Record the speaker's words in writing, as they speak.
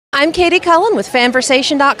I'm Katie Cullen with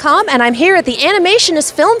FANVERSATION.com, and I'm here at the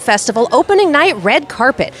Animationist Film Festival opening night red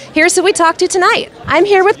carpet. Here's who we talked to tonight. I'm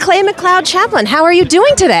here with McLeod Chapman. How are you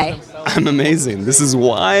doing today? I'm amazing. This is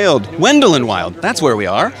wild. Wendell Wild. That's where we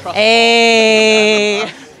are.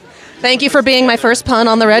 Hey. Thank you for being my first pun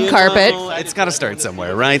on the red carpet. It's got to start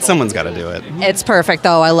somewhere, right? Someone's got to do it. It's perfect,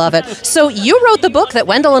 though. I love it. So you wrote the book that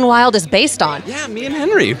Wendell Wild is based on. Yeah, me and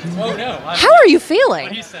Henry. Oh, no. How are you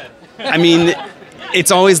feeling? I mean, it's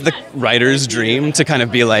always the writer's dream to kind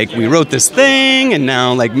of be like, we wrote this thing, and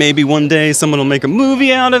now, like, maybe one day someone will make a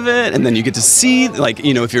movie out of it, and then you get to see, like,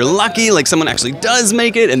 you know, if you're lucky, like, someone actually does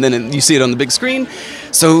make it, and then you see it on the big screen.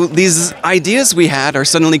 So these ideas we had are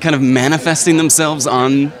suddenly kind of manifesting themselves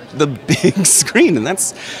on the big screen, and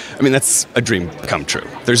that's a dream come true.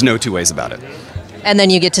 There's no two ways about it. And then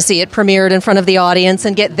you get to see it premiered in front of the audience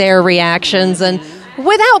and get their reactions, and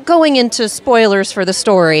without going into spoilers for the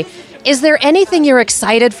story, is there anything you're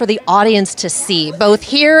excited for the audience to see, both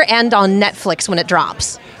here and on Netflix when it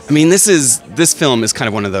drops? I mean, this film is kind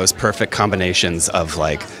of one of those perfect combinations of,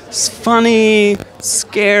 like, funny,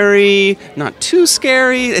 scary, not too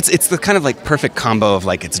scary. It's the kind of, like, perfect combo of,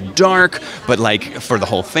 like, it's dark, but, like, for the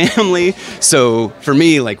whole family. So for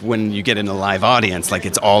me, like, when you get in a live audience, like,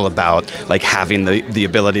 it's all about, like, having the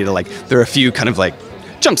ability to, like, there are a few kind of, like,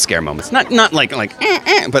 jump scare moments, not like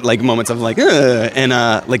but like moments of like, and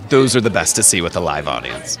like those are the best to see with a live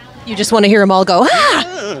audience. You just want to hear them all go,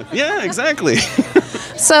 ah! Yeah, exactly.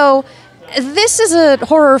 So, this is a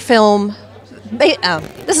horror film.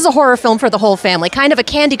 This is a horror film for the whole family, kind of a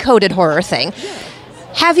candy-coated horror thing.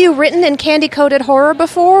 Have you written in candy-coated horror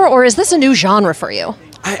before, or is this a new genre for you?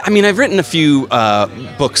 I mean, I've written a few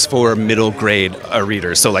books for middle grade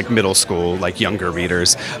readers, so like middle school, like younger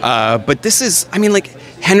readers. But this is, I mean, like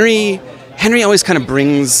Henry always kind of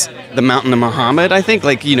brings the Mountain of Muhammad. I think,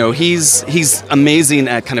 like, you know, he's amazing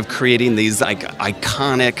at kind of creating these like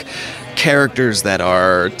iconic characters that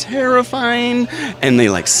are terrifying, and they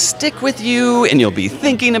like stick with you, and you'll be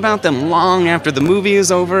thinking about them long after the movie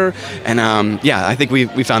is over. And yeah, I think we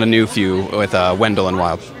found a new few with Wendell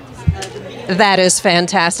Wild. That is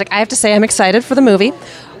fantastic. I have to say I'm excited for the movie.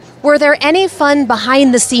 Were there any fun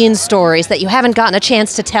behind-the-scenes stories that you haven't gotten a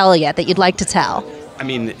chance to tell yet that you'd like to tell? I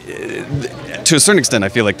mean, to a certain extent, I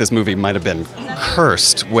feel like this movie might have been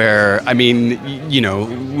cursed, where, I mean, you know,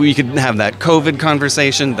 we could have that COVID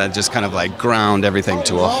conversation that just kind of like ground everything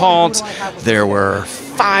to a halt. There were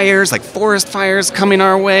fires, like forest fires coming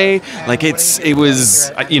our way. Like it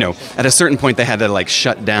was, you know, at a certain point they had to like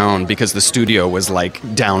shut down because the studio was like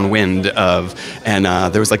downwind of, and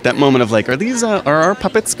there was like that moment of like, are our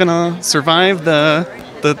puppets gonna survive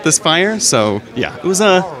this fire? So yeah, it was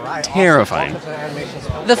terrifying.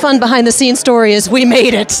 The fun behind-the-scenes story is we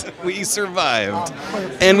made it. We survived,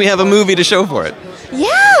 and we have a movie to show for it.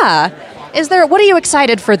 Yeah. What are you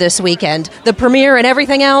excited for this weekend? The premiere and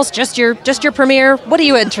everything else? Just your premiere? What are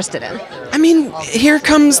you interested in? I mean, here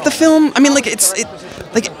comes the film. I mean, like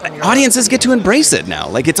like audiences get to embrace it now.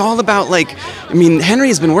 Like it's all about like, I mean, Henry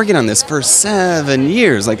has been working on this for 7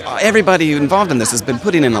 years. Like everybody involved in this has been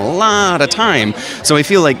putting in a lot of time. So I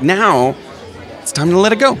feel like now it's time to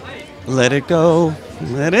let it go. Let it go.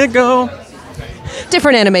 Let it go.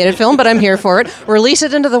 Different animated film, but I'm here for it. Release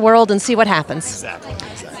it into the world and see what happens. Exactly.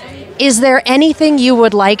 Is there anything you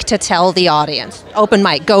would like to tell the audience? Open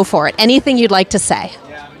mic, go for it. Anything you'd like to say?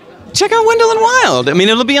 Check out Wendell Wild. I mean,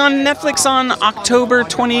 it'll be on Netflix on October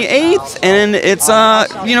 28th, and it's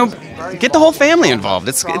you know, get the whole family involved.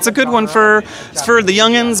 It's a good one for the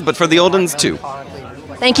youngins, but for the old ones too.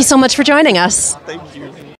 Thank you so much for joining us. Thank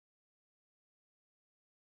you.